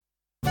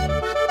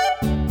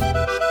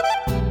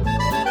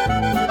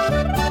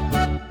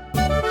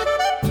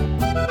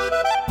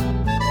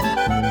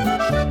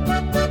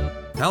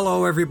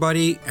Hello,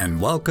 everybody, and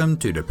welcome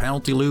to the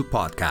Penalty Loop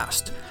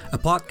Podcast, a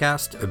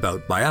podcast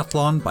about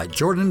biathlon by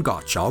Jordan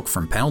Gottschalk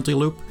from Penalty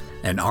Loop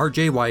and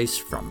RJ Weiss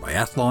from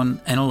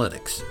Biathlon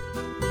Analytics.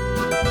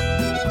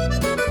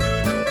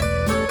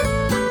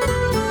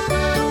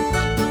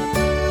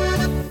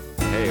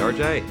 Hey,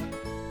 RJ.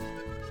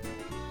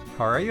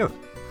 How are you?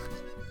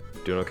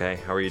 Doing okay.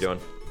 How are you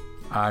doing?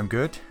 I'm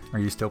good. Are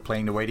you still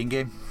playing the waiting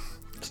game?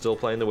 Still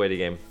playing the waiting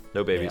game.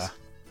 No babies.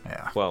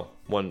 Yeah. Well,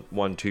 one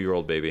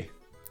 2-year-old baby.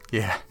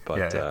 Yeah.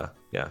 But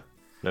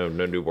no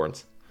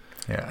newborns.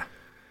 Yeah.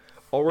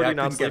 Already I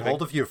not couldn't sleeping. get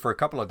hold of you for a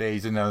couple of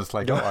days, and I was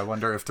like, I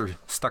wonder if they're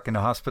stuck in the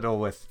hospital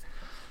with,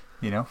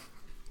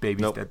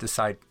 babies that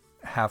decide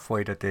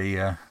halfway that they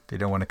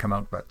don't want to come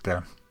out.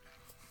 But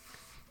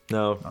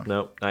No,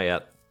 not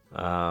yet.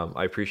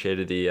 I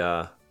appreciated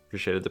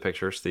the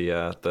pictures,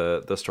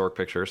 the stork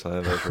pictures. I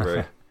think those were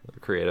very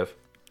creative.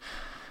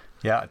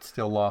 Yeah, it's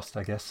still lost,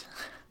 I guess.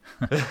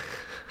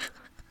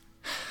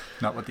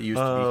 Not what they used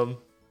to be.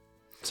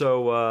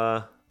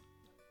 So,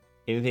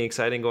 anything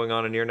exciting going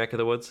on in your neck of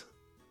the woods?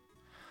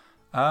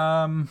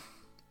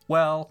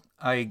 Well,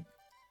 I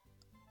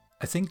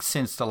think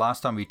since the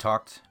last time we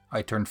talked,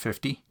 I turned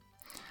 50,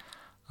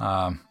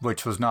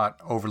 which was not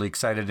overly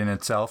excited in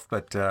itself,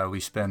 but we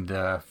spent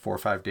 4 or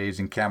 5 days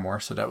in Canmore,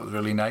 so that was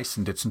really nice,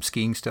 and did some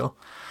skiing still.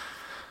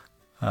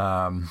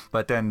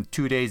 But then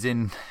 2 days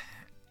in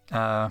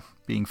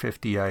being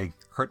 50, I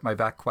hurt my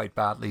back quite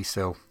badly,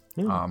 so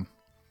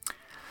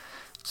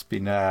it's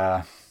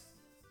been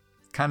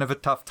kind of a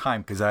tough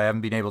time because I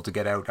haven't been able to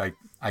get out.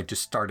 I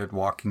just started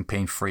walking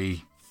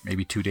pain-free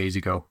maybe 2 days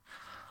ago,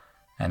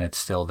 and it's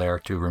still there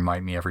to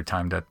remind me every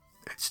time that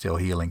it's still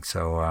healing.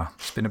 So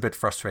it's been a bit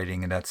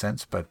frustrating in that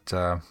sense, but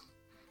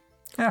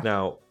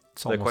Now,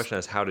 the question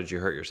is, how did you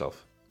hurt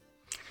yourself?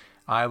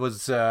 I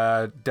was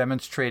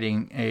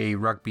demonstrating a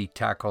rugby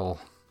tackle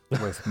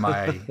with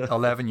my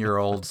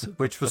 11-year-olds,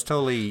 which was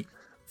totally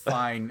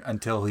fine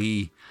until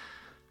he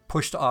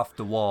pushed off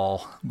the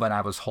wall when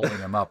I was holding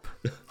him up.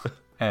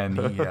 And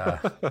he,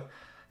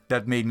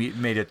 that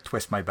made it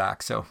twist my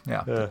back. So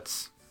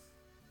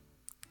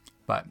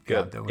but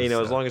good. Yeah,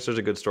 was, as long as there's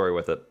a good story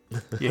with it.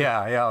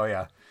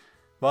 yeah.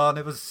 Well, and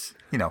it was,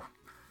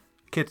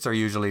 kids are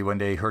usually, when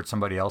they hurt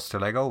somebody else, they're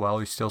like, oh, well,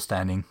 he's still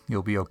standing,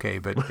 you'll be okay.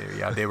 But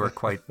they were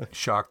quite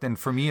shocked. And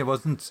for me, it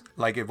wasn't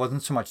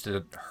so much that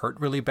it hurt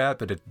really bad,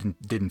 but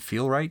it didn't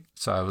feel right.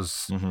 So I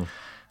was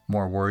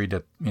more worried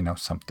that,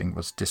 something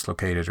was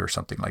dislocated or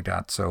something like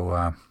that.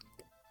 So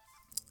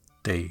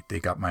they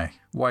got my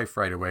wife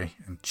right away,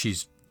 and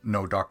she's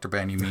no doctor by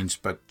any means,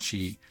 but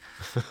she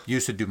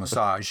used to do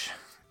massage.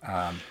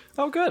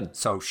 Oh, good.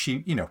 So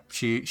she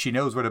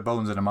knows where the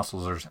bones and the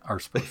muscles are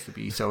supposed to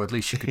be. So at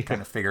least she could kind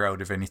of figure out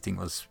if anything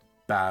was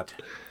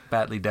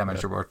badly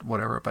damaged or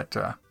whatever. But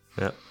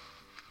yeah.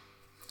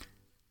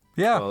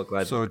 Well,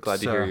 glad to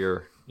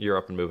hear you're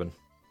up and moving.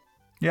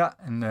 Yeah,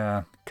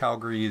 and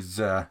Calgary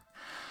is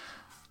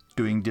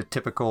doing the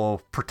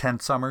typical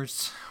pretend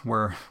summers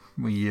where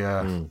we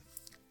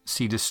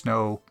see the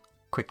snow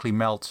quickly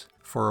melt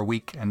for a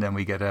week, and then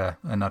we get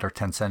another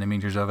 10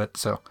 centimeters of it.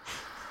 So,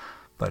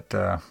 but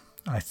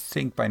I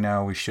think by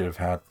now we should have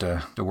had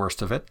the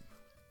worst of it,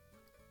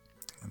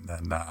 and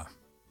then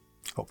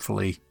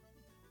hopefully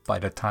by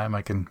that time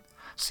I can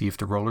see if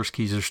the roller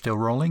skis are still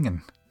rolling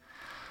and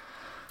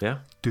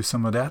do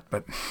some of that.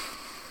 But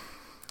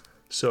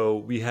so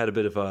we had a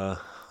bit of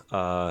a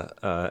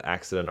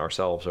accident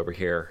ourselves over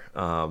here.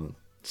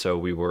 So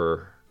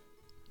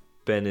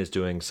Ben is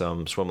doing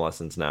some swim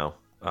lessons now,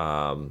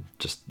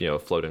 just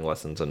floating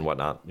lessons and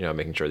whatnot,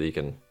 making sure that he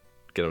can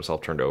get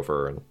himself turned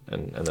over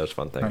and those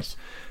fun things. Nice.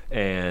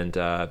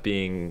 And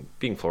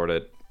being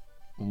Florida,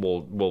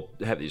 we'll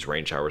have these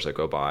rain showers that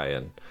go by,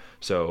 and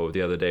so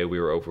the other day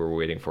we were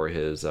waiting for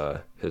his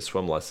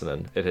swim lesson,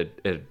 and it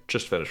had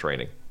just finished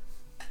raining,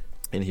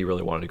 and he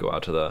really wanted to go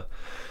out to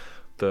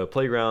the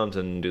playground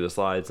and do the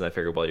slides, and I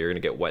figured, well, you're gonna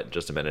get wet in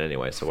just a minute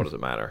anyway, so what does it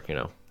matter,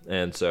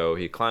 And so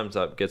he climbs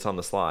up, gets on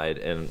the slide,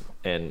 and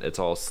it's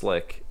all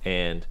slick,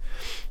 and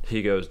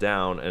he goes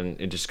down, and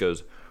it just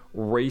goes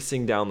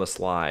racing down the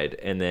slide,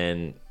 and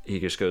then he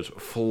just goes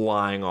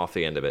flying off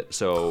the end of it.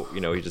 So,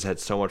 he just had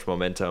so much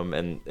momentum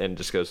and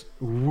just goes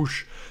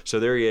whoosh. So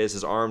there he is,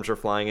 his arms are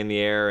flying in the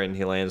air, and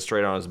he lands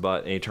straight on his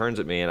butt, and he turns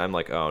at me, and I'm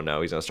like, oh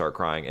no, he's gonna start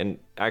crying. And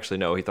actually,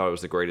 no, he thought it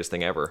was the greatest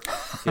thing ever.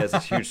 He has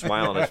this huge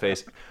smile on his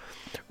face,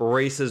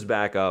 races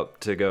back up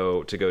to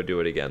go do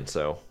it again.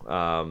 So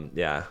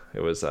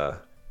it was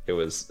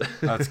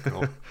that's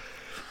cool.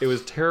 It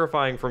was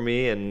terrifying for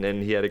me, and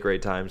he had a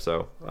great time.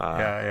 So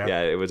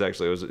it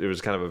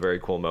was kind of a very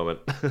cool moment.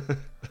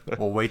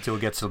 We'll wait till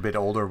he gets a bit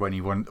older when he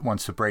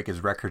wants to break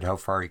his record, how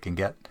far he can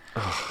get.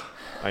 Oh,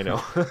 I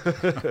know.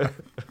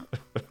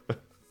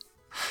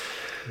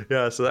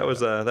 Yeah, so that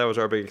was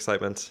our big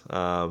excitement.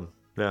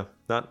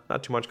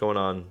 Not too much going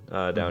on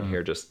down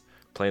here, just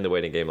playing the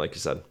waiting game, like you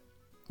said.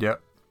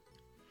 Yep.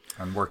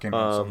 I'm working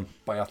on some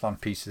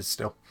biathlon pieces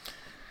still.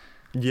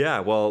 Yeah,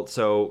 well,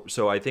 so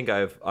I think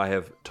I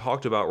have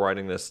talked about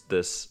writing this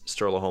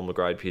Sturla Holm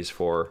Lagride piece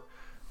for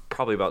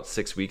probably about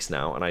 6 weeks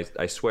now, and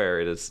I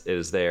swear it's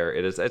there.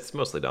 It's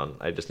mostly done.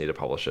 I just need to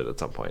publish it at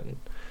some point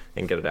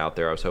and get it out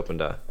there. I was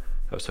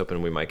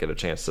hoping we might get a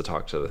chance to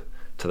talk to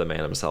the man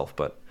himself,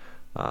 but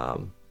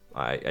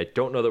I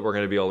don't know that we're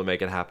going to be able to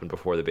make it happen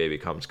before the baby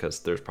comes,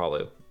 because there's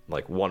probably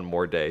like one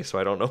more day, so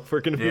I don't know if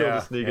we're going to be able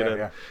to sneak it in.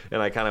 Yeah.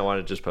 And I kind of want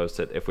to just post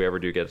it. If we ever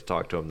do get to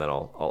talk to him, then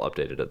I'll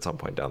update it at some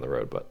point down the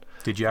road. But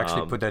did you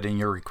actually put that in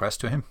your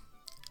request to him?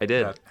 I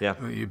did. Yeah.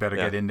 You better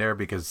get in there,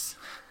 because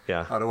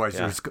otherwise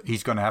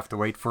he's going to have to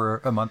wait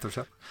for a month or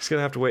so. He's going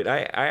to have to wait.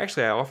 I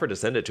actually offered to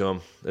send it to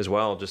him as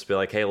well. Just be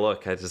like, hey,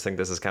 look, I just think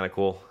this is kind of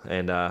cool,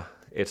 and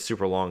it's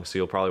super long, so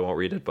you'll probably won't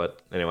read it.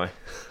 But anyway,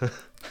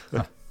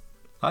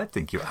 I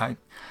think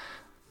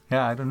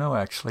I don't know,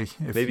 actually.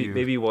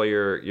 Maybe while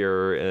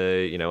you're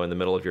in the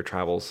middle of your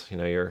travels,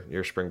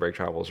 your spring break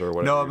travels or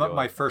whatever. No,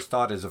 my first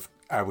thought is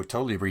I would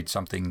totally read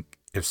something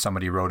if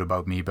somebody wrote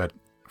about me, but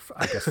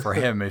I guess for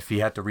him, if he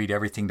had to read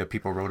everything that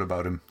people wrote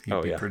about him,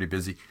 he'd be pretty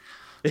busy.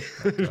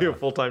 It'd be a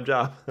full-time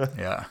job.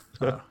 Yeah.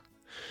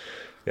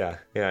 Yeah.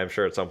 I'm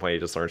sure at some point he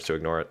just learns to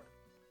ignore it.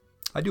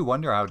 I do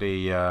wonder how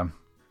the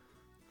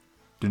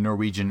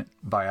Norwegian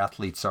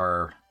biathletes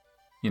are,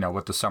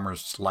 what the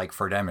summer's like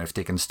for them, if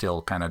they can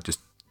still kind of just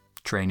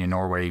train in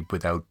Norway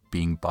without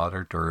being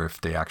bothered, or if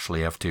they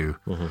actually have to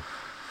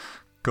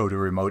go to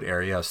remote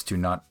areas to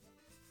not,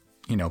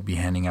 be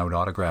handing out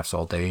autographs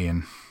all day.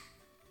 And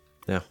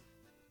yeah,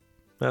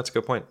 that's a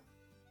good point.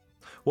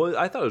 Well,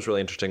 I thought it was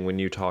really interesting when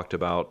you talked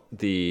about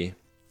the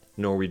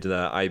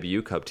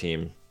IBU Cup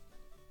team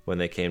when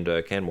they came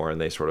to Canmore,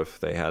 and they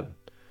had,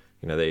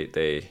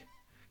 they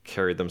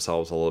carried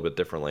themselves a little bit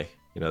differently.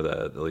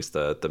 At least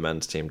the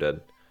men's team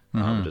did.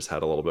 Just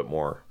had a little bit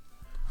more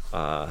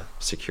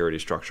security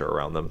structure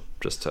around them,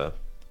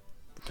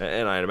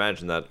 and I'd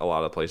imagine that a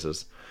lot of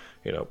places,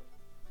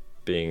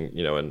 being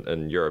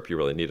in Europe, you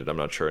really needed. I'm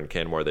not sure in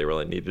Canmore they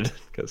really needed it,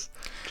 because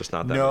just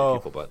not that many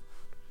people. But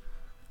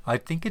I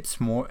think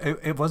it's more.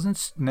 It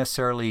wasn't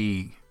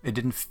necessarily. It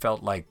didn't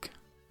felt like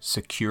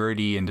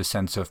security in the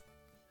sense of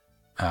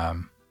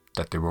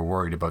that they were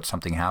worried about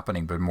something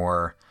happening, but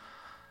more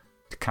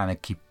to kind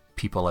of keep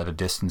people at a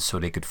distance so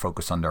they could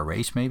focus on their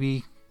race,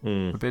 maybe.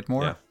 A bit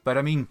more. Yeah. But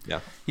I mean,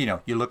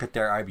 you look at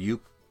their IBU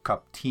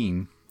Cup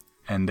team,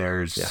 and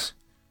there's,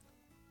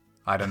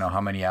 I don't know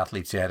how many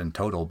athletes they had in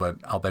total, but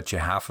I'll bet you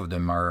half of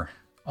them are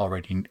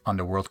already on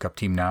the World Cup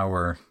team now,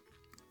 or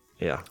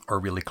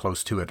really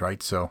close to it,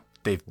 right? So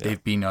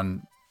they've been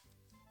on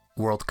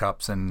World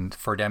Cups, and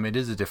for them it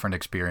is a different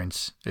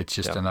experience. It's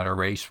just another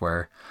race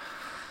where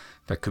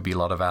there could be a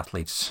lot of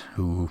athletes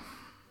who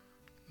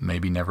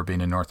maybe never been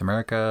in North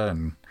America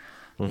and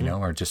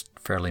are just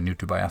fairly new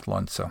to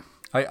biathlon. So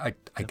I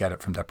get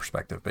it from that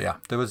perspective. But yeah,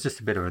 there was just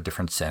a bit of a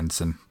different sense,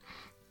 and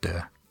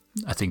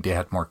I think they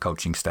had more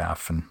coaching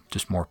staff and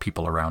just more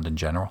people around in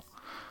general.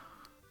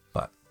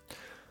 But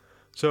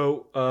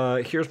so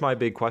here's my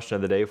big question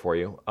of the day for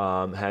you.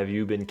 Have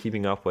you been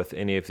keeping up with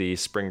any of the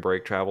spring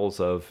break travels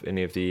of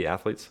any of the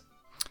athletes?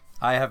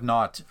 I have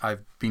not.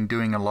 I've been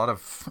doing a lot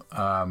of,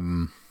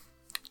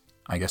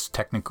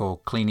 technical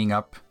cleaning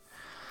up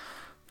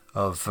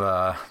of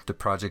the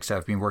projects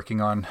I've been working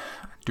on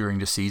during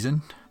the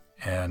season,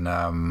 and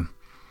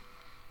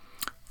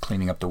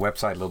cleaning up the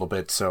website a little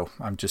bit. So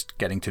I'm just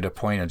getting to the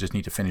point. I just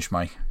need to finish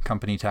my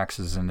company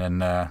taxes, and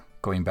then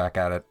going back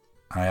at it.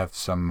 I have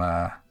some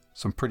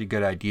pretty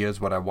good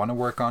ideas what I want to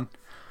work on,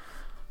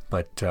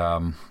 but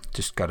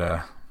just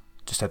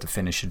had to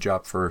finish a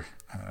job for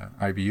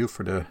IBU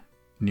for the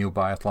new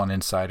Biathlon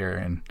Insider,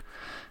 and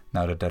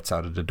now that that's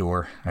out of the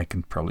door, I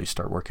can probably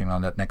start working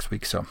on that next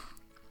week. So,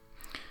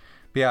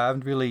 but yeah, I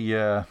haven't really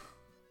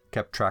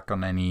kept track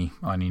on any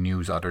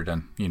news other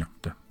than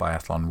the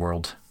biathlon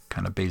world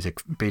kind of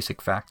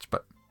basic facts,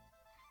 but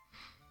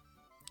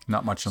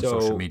not much on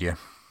social media.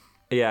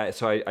 Yeah,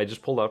 so I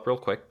just pulled up real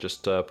quick.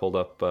 Pulled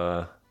up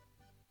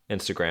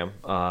Instagram.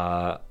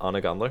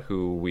 Anna Gundler,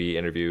 who we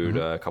interviewed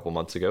a couple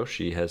months ago,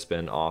 she has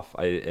been off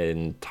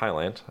in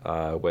Thailand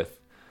with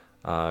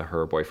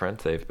her boyfriend.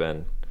 They've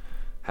been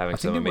having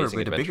some amazing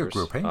adventures. I think they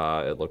were with a bigger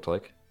group, hey? It looked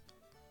like.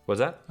 Was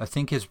that? I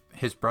think his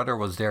brother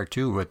was there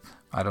too.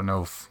 I don't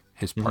know if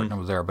his partner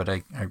was there, but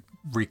I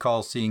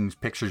recall seeing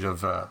pictures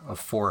of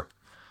four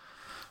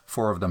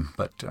of them.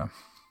 But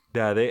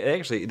yeah,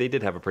 they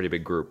did have a pretty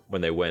big group when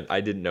they went.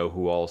 I didn't know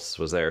who else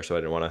was there, so I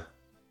didn't want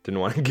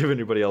to give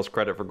anybody else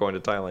credit for going to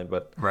Thailand.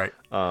 But right,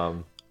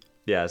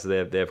 yeah. So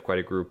they have quite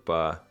a group.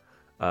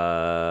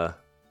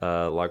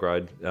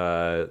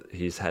 Lagrad,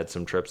 he's had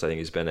some trips. I think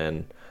he's been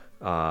in.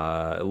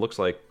 It looks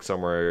like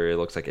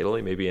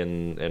Italy, maybe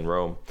in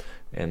Rome,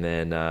 and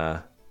then.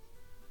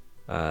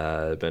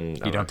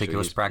 You don't think he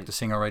was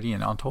practicing already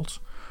in Antholz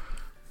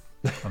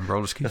on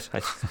roller skis?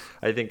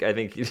 I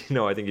think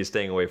he's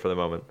staying away for the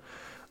moment.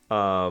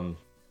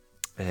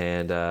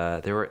 And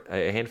there were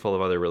a handful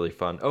of other really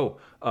fun.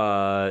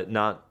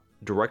 Not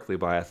directly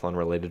biathlon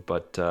related,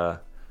 but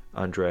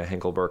Andrea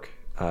Henkelberg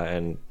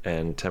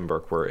and Tim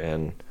Burke were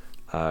in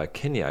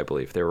Kenya, I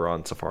believe. They were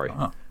on safari,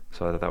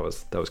 so I thought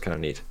that was kind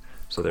of neat.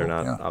 So they're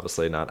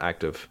obviously not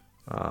active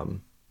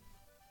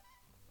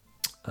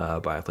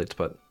biathletes,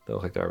 but they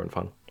look like they're having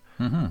fun.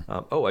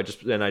 I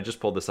just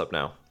pulled this up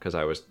now because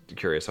I was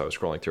curious. I was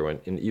scrolling through,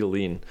 and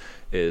Edeline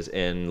is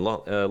in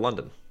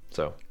London.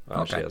 So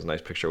she has a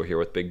nice picture here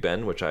with Big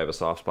Ben, which I have a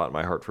soft spot in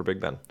my heart for Big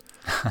Ben.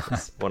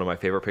 One of my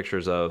favorite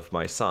pictures of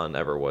my son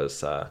ever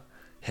was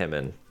him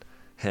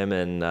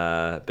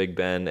and Big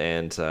Ben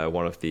and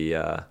one of the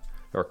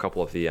or a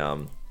couple of the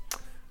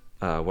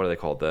what are they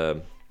called,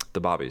 the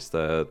bobbies,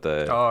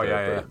 the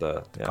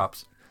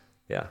cops.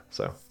 Yeah.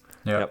 So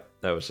yep,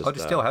 that was just. Oh, do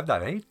you still have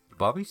that, eh?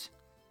 Bobbies.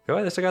 Oh,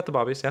 I still got the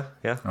bobbies. Yeah.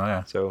 Oh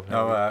yeah. So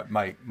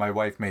my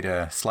wife made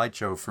a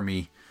slideshow for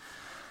me.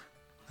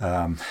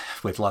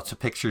 With lots of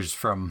pictures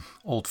from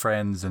old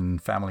friends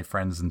and family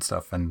friends and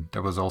stuff, and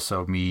there was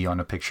also me on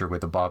a picture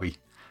with a bobby,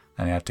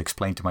 and I had to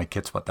explain to my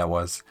kids what that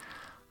was.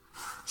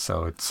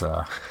 So it's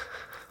I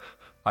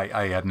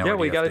had no idea. Yeah,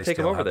 we got to take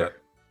them over there.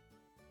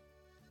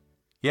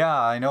 Yeah,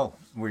 I know.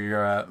 We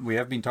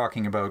have been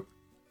talking about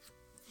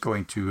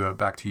going to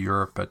back to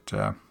Europe, but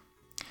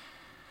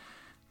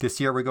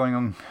this year we're going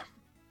on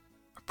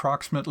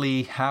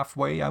approximately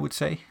halfway, I would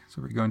say.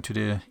 So we're going to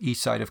the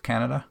east side of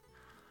Canada.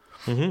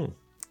 Mm-hmm.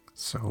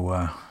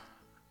 So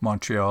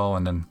Montreal,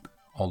 and then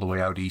all the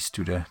way out east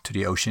to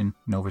the ocean,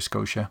 Nova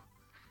Scotia.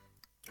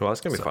 Well, that's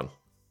gonna be fun.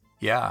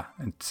 Yeah,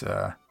 it's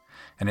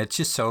and it's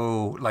just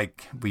so,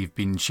 like, we've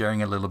been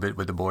sharing a little bit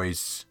with the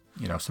boys,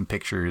 some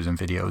pictures and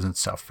videos and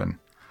stuff, and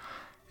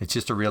it's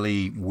just a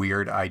really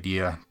weird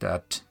idea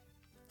that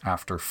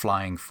after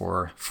flying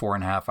for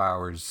 4.5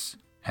 hours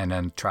and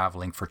then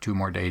traveling for 2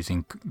 more days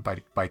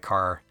by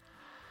car,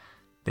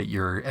 that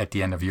you're at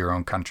the end of your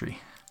own country.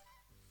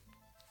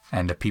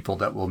 And the people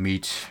that we'll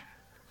meet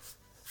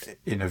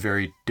in a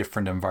very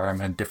different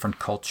environment, different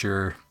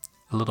culture,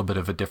 a little bit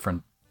of a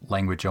different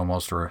language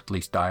almost, or at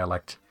least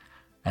dialect,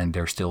 and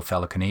they're still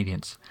fellow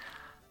Canadians.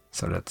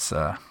 So that's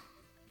going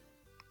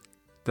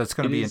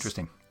to be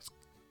interesting.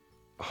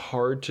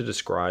 Hard to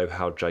describe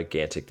how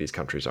gigantic these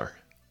countries are.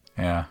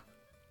 Yeah.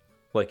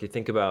 Like, you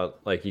think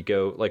about, like, you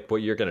go, like,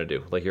 what you're going to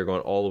do. Like, you're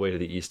going all the way to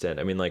the east end.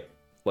 I mean, like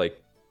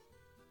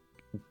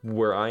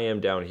where I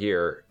am down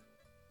here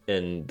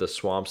in the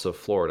swamps of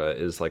Florida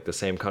is like the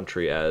same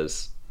country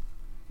as,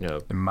 the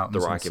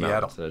Rocky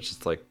Mountains, and it's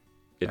just like,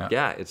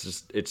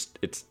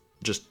 it's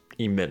just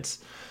immense.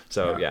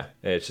 So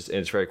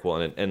it's very cool,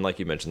 and like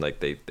you mentioned, like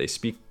they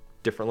speak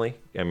differently.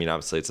 I mean,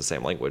 obviously it's the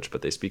same language,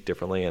 but they speak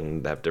differently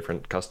and have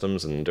different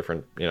customs and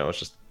different, it's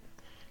just,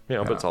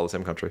 but it's all the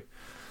same country.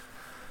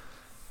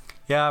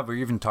 Yeah, we're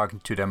even talking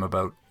to them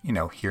about,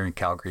 here in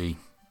Calgary,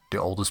 the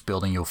oldest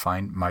building you'll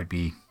find might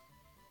be,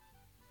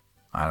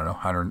 I don't know,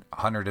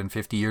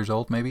 150 years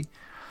old maybe.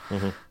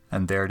 Mm-hmm.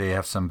 And there they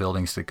have some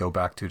buildings that go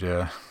back to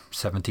the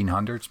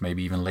 1700s,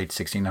 maybe even late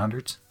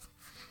 1600s.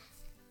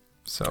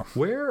 So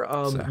where,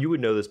 you would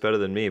know this better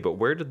than me, but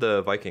where did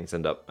the Vikings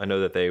end up? I know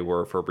that they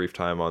were for a brief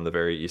time on the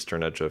very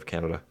eastern edge of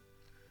Canada.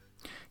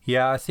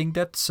 Yeah, I think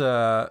that's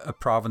a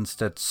province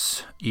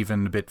that's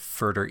even a bit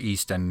further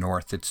east and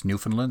north. It's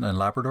Newfoundland and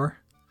Labrador.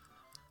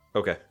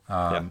 Okay.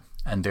 And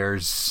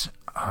there's,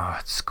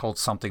 it's called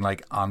something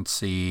like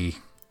Ansi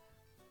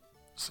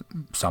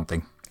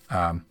something,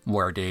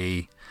 where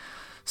they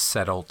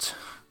settled.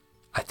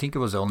 I think it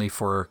was only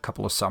for a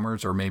couple of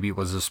summers, or maybe it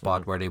was a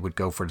spot where they would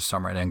go for the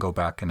summer and then go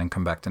back and then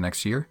come back the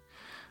next year.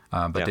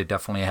 But they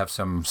definitely have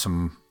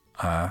some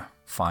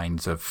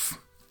finds of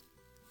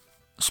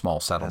small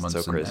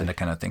settlements and that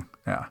kind of thing.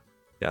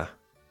 Yeah.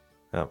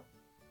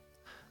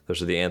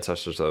 Those are the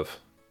ancestors of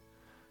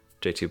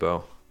J2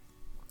 Bow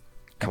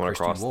coming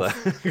across the.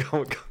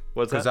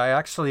 What's that? Because I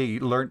actually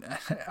learned,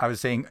 I was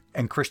saying,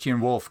 and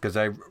Christian Wolf, because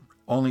I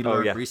only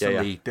learned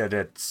recently that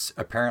it's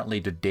apparently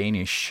the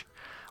Danish,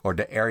 or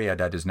the area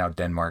that is now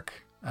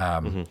Denmark,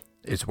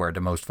 is where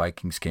the most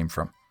Vikings came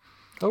from.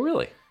 Oh,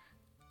 really?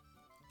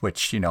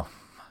 Which,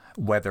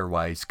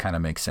 weather-wise kind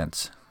of makes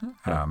sense.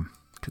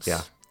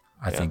 Because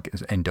I think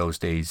in those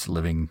days,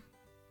 living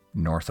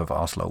north of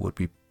Oslo would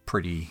be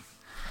pretty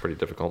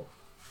difficult.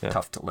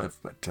 Tough to live,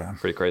 but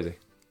pretty crazy.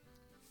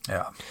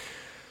 Yeah.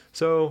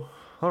 So,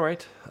 all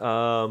right.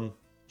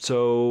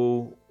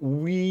 So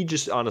we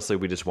just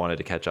wanted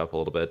to catch up a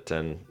little bit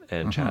and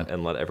chat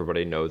and let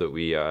everybody know that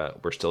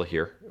we're still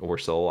here, we're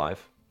still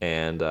alive,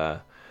 and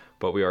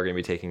but we are going to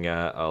be taking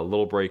a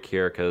little break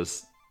here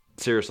because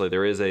seriously,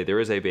 there is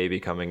a baby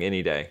coming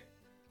any day.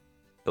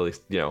 At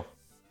least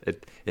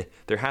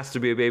there has to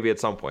be a baby at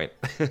some point,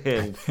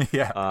 and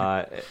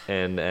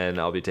and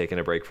I'll be taking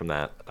a break from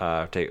that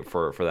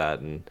for that,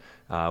 and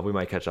we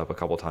might catch up a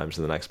couple times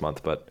in the next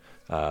month, but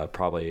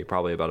probably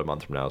about a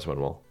month from now is when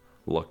we'll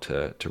look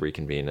to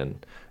reconvene,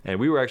 and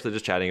we were actually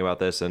just chatting about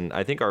this, and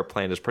I think our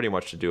plan is pretty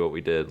much to do what we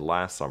did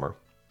last summer,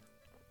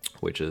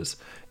 which is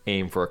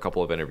aim for a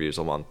couple of interviews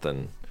a month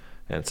and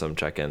some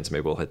check-ins.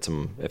 Maybe we'll hit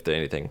some, if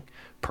anything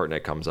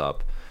pertinent comes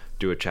up,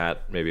 do a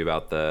chat maybe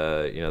about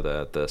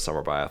the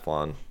summer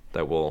biathlon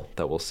that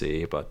we'll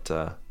see, but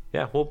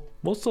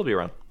we'll still be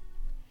around.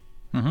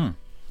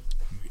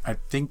 I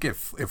think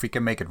if we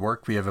can make it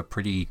work, we have a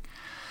pretty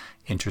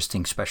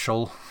interesting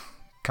special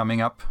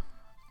coming up.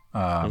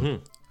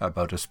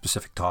 about a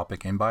specific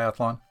topic in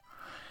biathlon.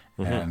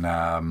 And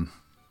I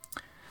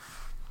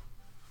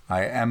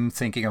am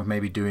thinking of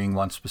maybe doing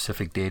one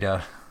specific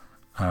data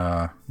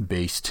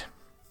based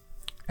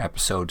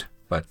episode,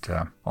 but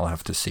I'll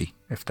have to see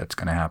if that's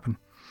going to happen.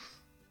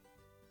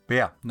 But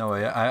yeah, no,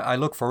 I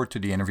look forward to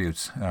the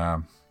interviews.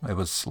 It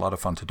was a lot of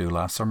fun to do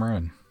last summer,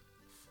 and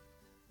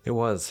it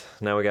was.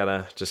 Now we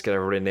gotta just get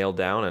everybody nailed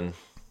down, and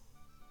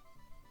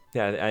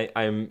yeah,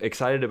 I'm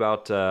excited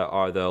about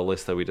the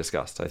list that we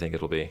discussed. I think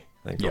there'll be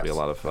a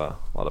lot of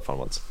fun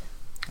ones.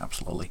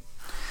 Absolutely.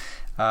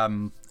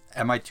 Am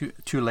I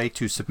too late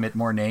to submit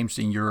more names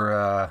in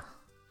your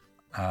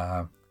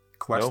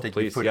quest that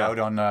you put out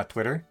on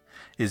Twitter?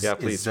 Please.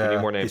 We need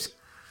more names. Is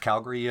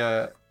Calgary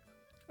a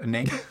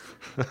name?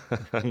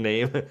 A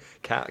name?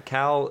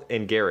 Cal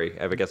and Gary.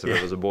 I guess if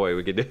it was a boy,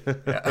 we could do.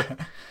 Yeah.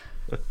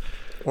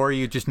 Or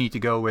you just need to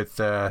go with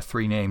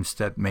 3 names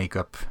that make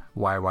up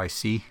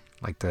YYC,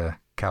 like the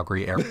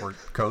Calgary Airport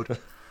code.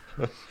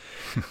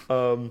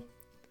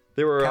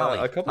 There were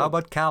a couple. How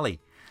about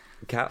Cali?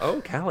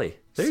 Cali.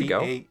 There you go.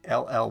 Cally.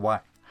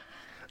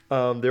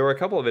 There were a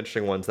couple of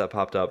interesting ones that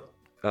popped up.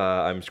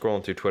 I'm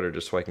scrolling through Twitter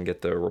just so I can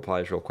get the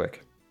replies real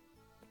quick.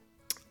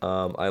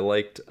 I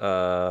liked.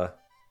 So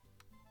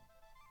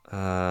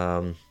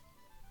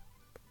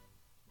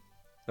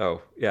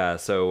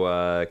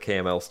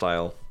KML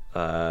style.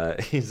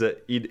 He's a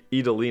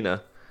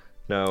Idolina.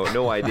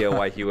 No idea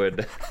why he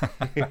would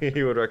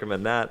he would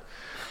recommend that.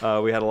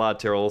 We had a lot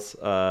of Tyrrells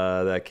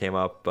that came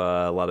up,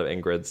 a lot of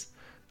Ingrids.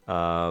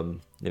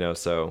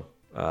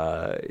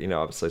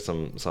 Obviously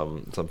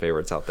some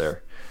favorites out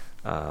there.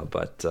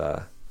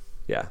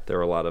 There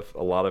were a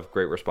lot of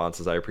great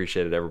responses. I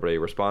appreciated everybody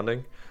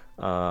responding.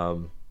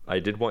 I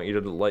did want you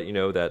to let you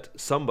know that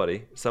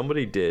somebody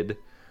did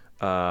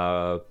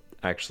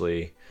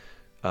actually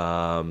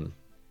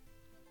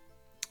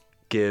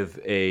give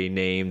a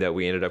name that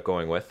we ended up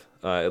going with.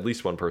 At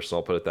least one person,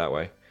 I'll put it that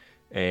way.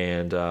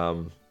 And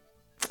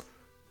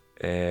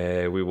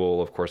we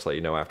will, of course, let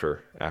you know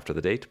after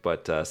the date.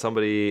 But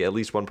somebody, at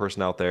least one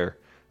person out there,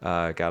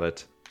 got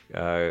it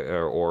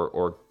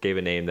or gave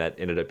a name that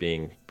ended up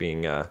being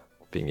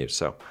used.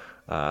 So,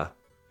 I'm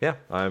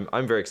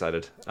very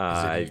excited.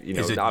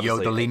 Is it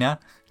Yodelina?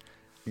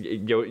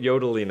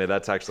 Yodelina,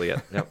 that's actually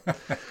it. Yep.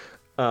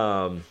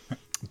 I'm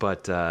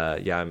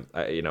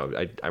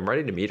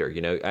ready to meet her.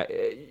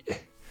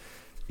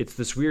 It's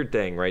this weird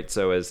thing, right?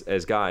 So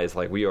as guys,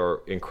 like, we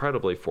are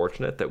incredibly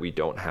fortunate that we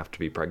don't have to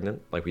be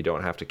pregnant, like we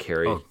don't have to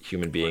carry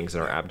human beings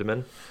in our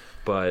abdomen.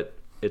 But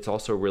it's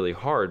also really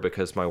hard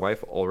because my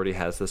wife already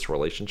has this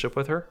relationship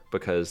with her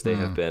because they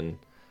have been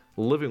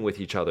living with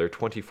each other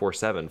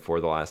 24/7 for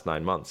the last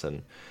 9 months,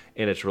 and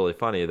it's really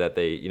funny that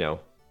they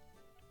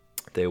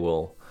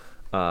will.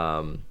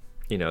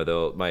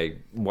 My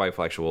wife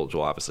actually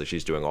will obviously,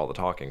 she's doing all the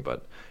talking,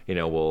 but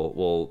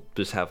we'll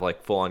just have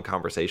like full on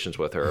conversations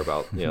with her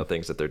about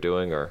things that they're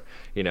doing, or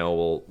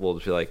we'll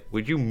just be like,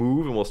 would you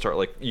move? And we'll start,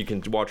 like, you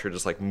can watch her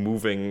just like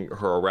moving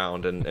her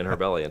around in her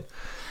belly, and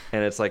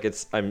it's like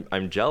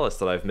I'm jealous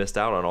that I've missed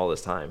out on all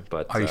this time.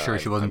 But are you sure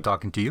she wasn't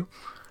talking to you?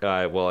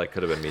 Well, it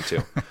could have been me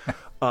too.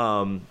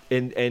 And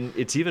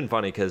it's even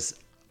funny because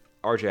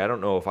RJ, I don't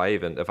know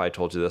if I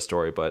told you this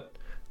story, but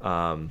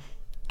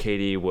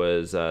Katie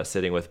was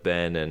sitting with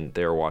Ben and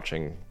they were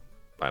watching,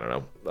 I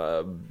don't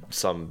know,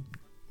 some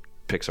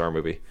Pixar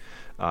movie.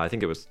 I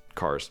think it was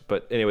Cars.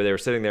 But anyway, they were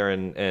sitting there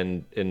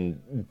and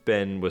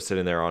Ben was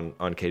sitting there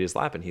on Katie's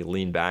lap, and he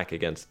leaned back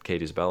against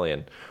Katie's belly,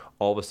 and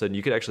all of a sudden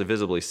you could actually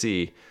visibly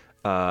see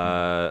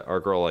our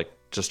girl like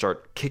just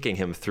start kicking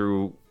him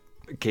through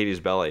Katie's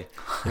belly.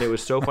 And it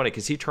was so funny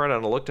because he turned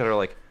around and looked at her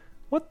like,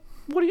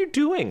 what are you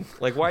doing?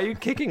 Like, why are you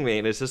kicking me?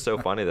 And it's just so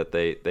funny that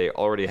they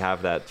already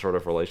have that sort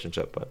of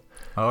relationship. But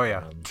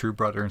true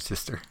brother and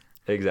sister.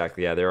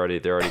 Exactly. Yeah, they're already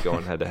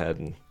going head to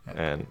head,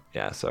 and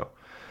yeah. So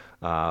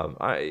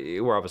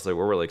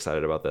we're really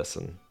excited about this,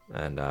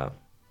 and I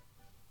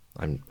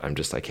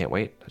can't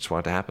wait. I just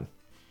want it to happen.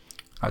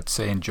 I'd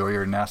say enjoy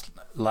your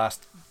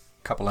last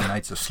couple of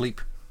nights of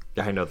sleep.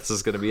 Yeah, I know this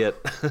is going to be it.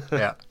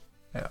 Yeah.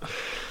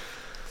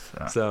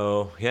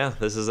 So yeah,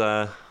 this is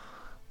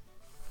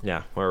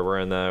we're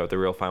in the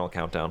real final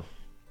countdown.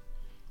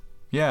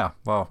 Yeah,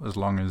 well, as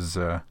long as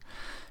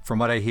from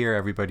what I hear,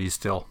 everybody's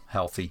still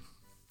healthy.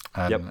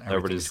 And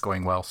everybody's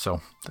going well.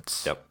 So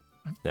that's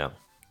yeah.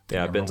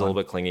 Ben's a little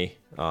bit clingy,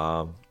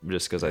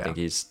 just because I think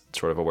he's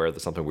sort of aware that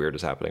something weird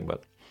is happening.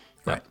 But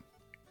right,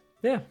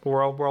 but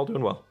we're all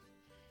doing well.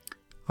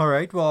 All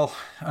right. Well,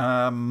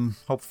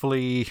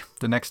 hopefully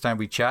the next time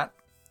we chat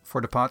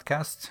for the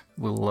podcast,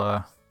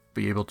 we'll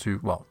be able to.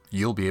 Well,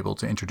 you'll be able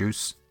to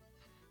introduce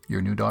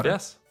your new daughter.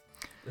 Yes,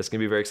 it's gonna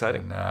be very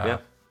exciting. And,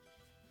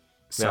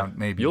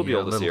 maybe you'll be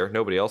able to see her.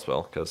 Nobody else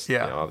will, because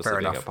obviously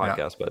being a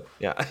podcast. But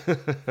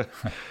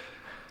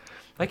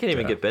I can't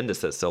even get Ben to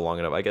sit still long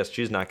enough. I guess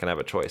she's not gonna have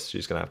a choice.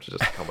 She's gonna have to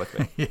just come with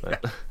me.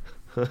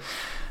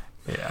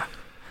 Yeah.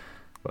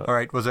 But, all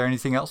right. Was there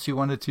anything else you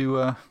wanted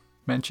to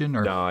mention?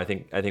 Or no, I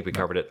think we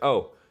covered it.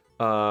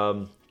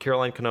 Caroline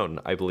Canoten,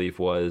 I believe,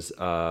 was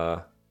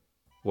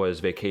was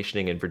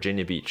vacationing in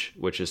Virginia Beach,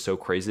 which is so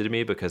crazy to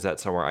me because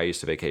that's somewhere I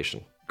used to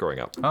vacation growing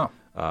up. Oh.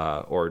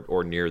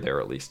 Or near there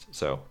at least.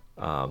 So,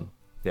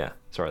 yeah,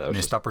 sorry. That was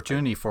Missed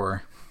opportunity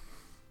for...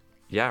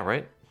 Yeah,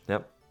 right?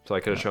 Yep. So I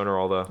could have shown her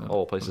all the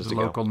places to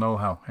go. Local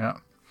know-how, yeah.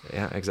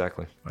 Yeah,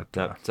 exactly. But,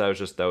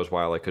 that was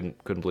wild. I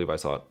couldn't believe I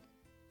saw it.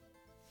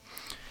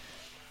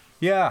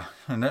 Yeah,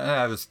 and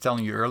I was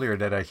telling you earlier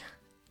that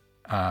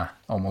I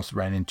almost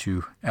ran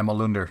into Emma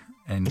Lunder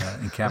in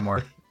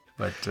Canmore.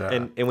 But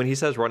and when he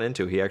says run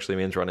into, he actually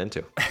means run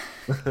into.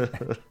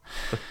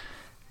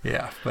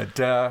 Yeah, but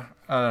I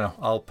don't know.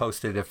 I'll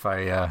post it if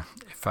I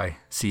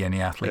see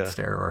any athletes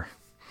there or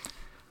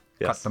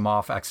cut them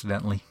off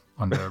accidentally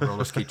on the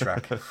roller skate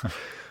track.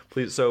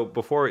 Please. So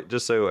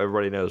just so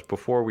everybody knows,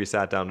 before we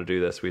sat down to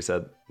do this,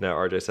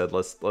 RJ said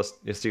let's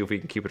see if we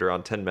can keep it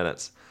around 10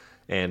 minutes,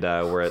 and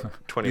we're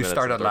at 20 minutes. You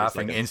started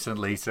laughing seconds.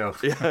 Instantly, so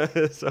yeah.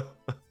 So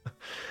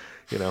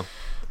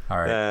All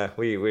right.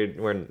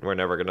 We're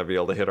never gonna be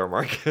able to hit our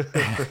mark.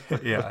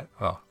 Yeah.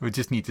 Well, we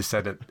just need to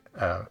set it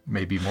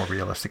maybe more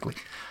realistically.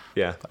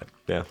 Yeah.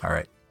 Yeah. All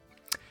right.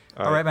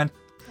 All right,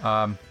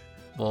 man.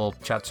 We'll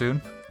chat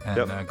soon,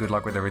 and good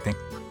luck with everything.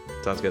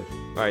 Sounds good.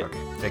 All right. Okay.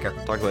 Take care.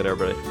 Talk to you later,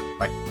 everybody.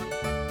 Bye.